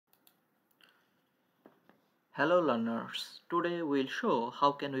Hello learners, today we'll show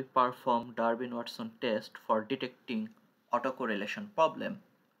how can we perform Durbin-Watson test for detecting autocorrelation problem.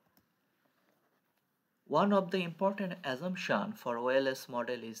 One of the important assumptions for OLS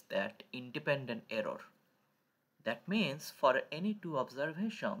model is that independent error. That means for any two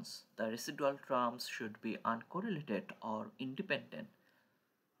observations, the residual terms should be uncorrelated or independent.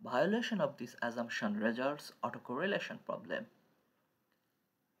 Violation of this assumption results autocorrelation problem.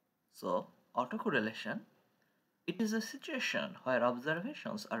 So, autocorrelation, it is a situation where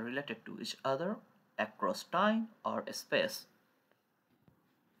observations are related to each other across time or space.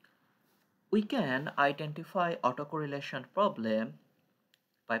 We can identify autocorrelation problem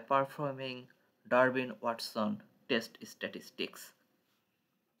by performing Durbin-Watson test statistics.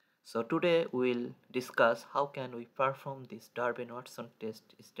 So today we'll discuss how can we perform this Durbin-Watson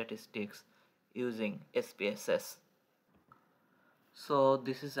test statistics using SPSS. So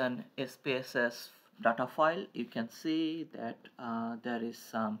this is an SPSS data file. You can see that there is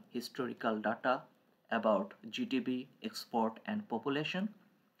some historical data about GDP, export and population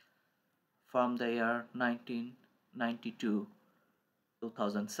from the year 1992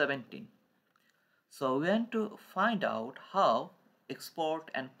 2017. So we want to find out how export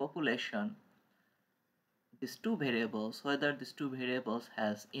and population, these two variables, whether these two variables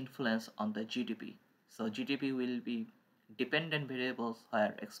has influence on the GDP. So GDP will be dependent variables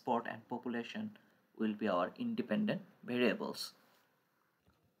where export and population will be our independent variables.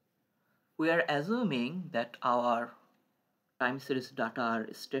 We are assuming that our time series data are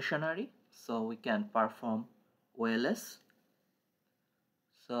stationary, so we can perform OLS.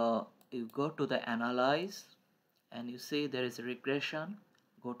 So you go to the analyze and you see there is a regression.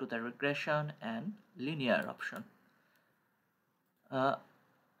 Go to the regression and linear option.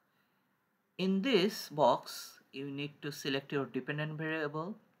 In this box you need to select your dependent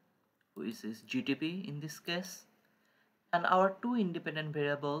variable, which is GDP in this case, and our two independent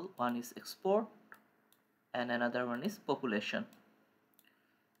variable, one is export and another one is population.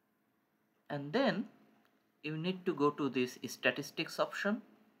 And then you need to go to this statistics option.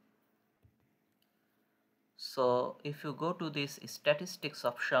 So if you go to this statistics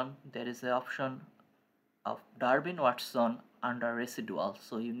option, there is an option of Durbin-Watson under residual,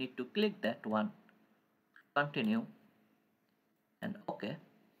 so you need to click that one, continue and OK.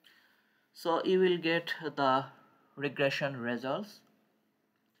 So you will get the regression results,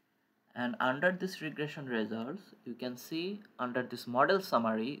 and under this regression results you can see under this model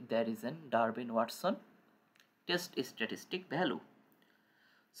summary there is an Durbin-Watson test statistic value.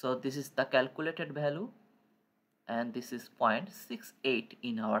 So this is the calculated value and this is 0.68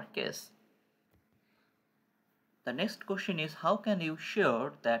 in our case. The next question is how can you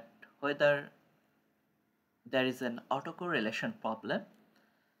sure that whether there is an autocorrelation problem.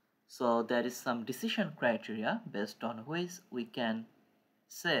 So there is some decision criteria based on which we can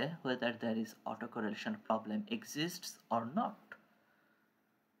say whether there is autocorrelation problem exists or not.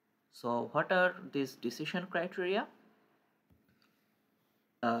 So what are these decision criteria?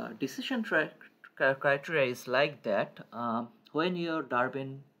 Decision criteria is like that when your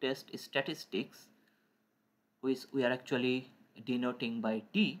Durbin test statistics, which we are actually denoting by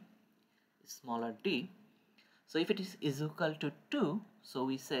d, smaller d, so if it is equal to 2, so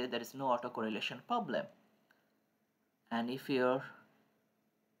we say there is no autocorrelation problem. And if your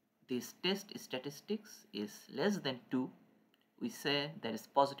this test statistics is less than 2, we say there is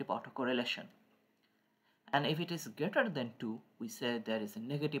positive autocorrelation. And if it is greater than 2, we say there is a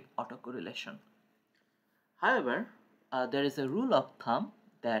negative autocorrelation. However, there is a rule of thumb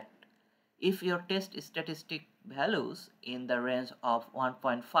that if your test statistic values in the range of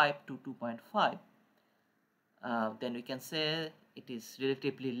 1.5 to 2.5, then we can say it is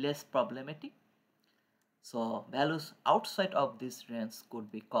relatively less problematic. So values outside of this range could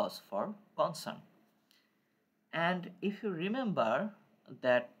be cause for concern. And if you remember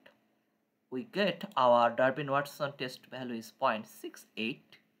that we get our Durbin-Watson test value is 0.68.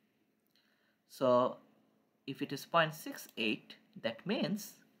 So if it is 0.68, that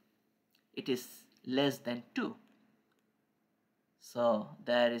means it is less than 2. So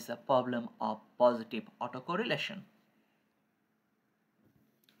there is a problem of positive autocorrelation.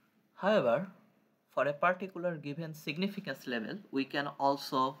 However, for a particular given significance level, we can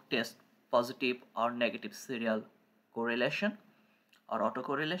also test positive or negative serial correlation or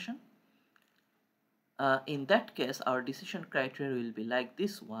autocorrelation. In that case, our decision criteria will be like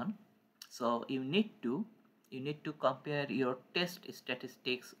this one. So you need to compare your test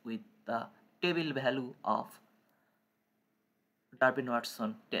statistics with the table value of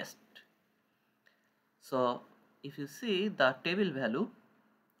Durbin-Watson test. So if you see the table value,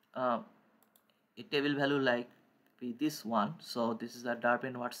 a table value like be this one. So this is a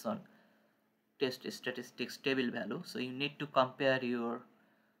Durbin-Watson test statistics table value. So you need to compare your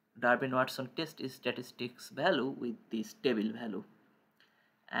Durbin-Watson test statistics value with this table value.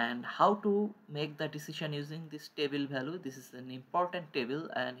 And how to make the decision using this table value? This is an important table,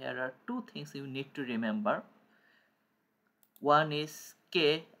 and here are two things you need to remember. One is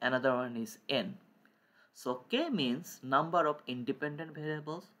K, another one is N. So K means number of independent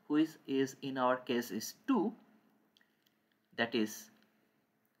variables, which is in our case is 2. That is,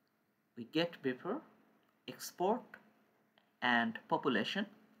 we get before export and population.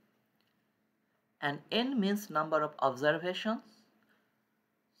 And N means number of observations.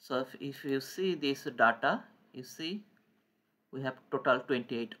 So if you see this data, you see we have total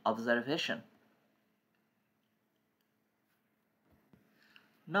 28 observation.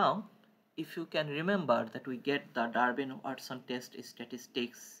 Now, if you can remember that we get the Durbin-Watson test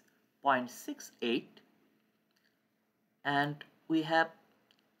statistics 0.68, and we have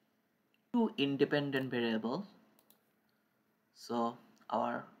two independent variables. So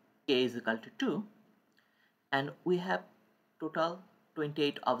our K is equal to 2, and we have total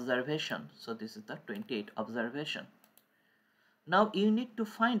 28 observation. So this is the 28 observation. Now you need to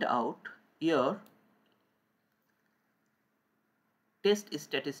find out your test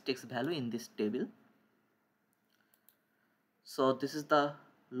statistics value in this table. So this is the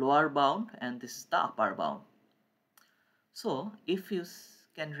lower bound and this is the upper bound. So if you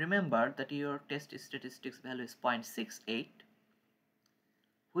can remember that your test statistics value is 0.68,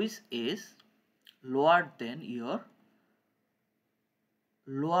 which is lower than your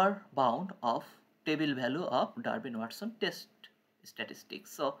lower bound of table value of Durbin-Watson test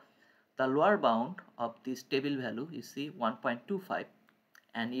statistics. So the lower bound of this table value you see 1.25,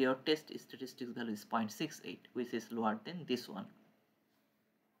 and your test statistics value is 0.68, which is lower than this one.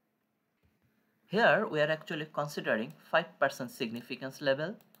 Here we are actually considering 5% significance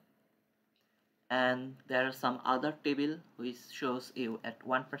level, and there are some other table which shows you at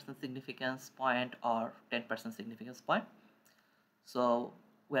 1% significance point or 10% significance point. So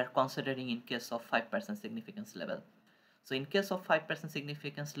we are considering in case of 5% significance level. So in case of 5%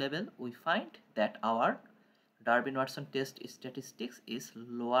 significance level, we find that our Durbin-Watson test statistics is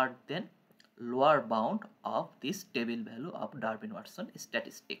lower than lower bound of this table value of Durbin-Watson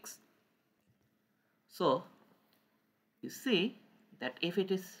statistics. So you see that if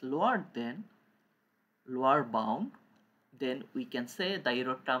it is lower than lower bound, then we can say the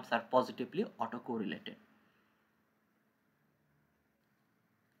error terms are positively autocorrelated.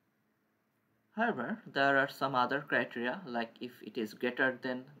 However, there are some other criteria, like if it is greater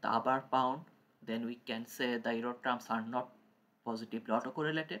than the upper bound, then we can say the error terms are not positively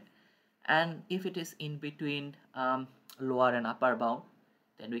autocorrelated. And if it is in between lower and upper bound,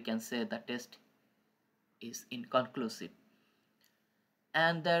 then we can say the test is inconclusive.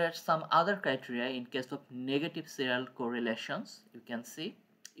 And there are some other criteria in case of negative serial correlations. You can see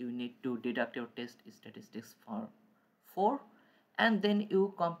you need to deduct your test statistics for 4, and then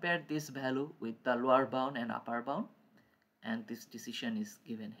you compare this value with the lower bound and upper bound, and this decision is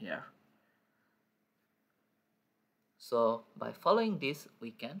given here. So by following this,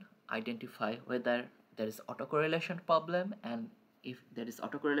 we can identify whether there is autocorrelation problem, and if there is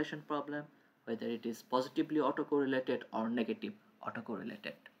autocorrelation problem, whether it is positively autocorrelated or negative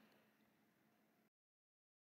autocorrelated.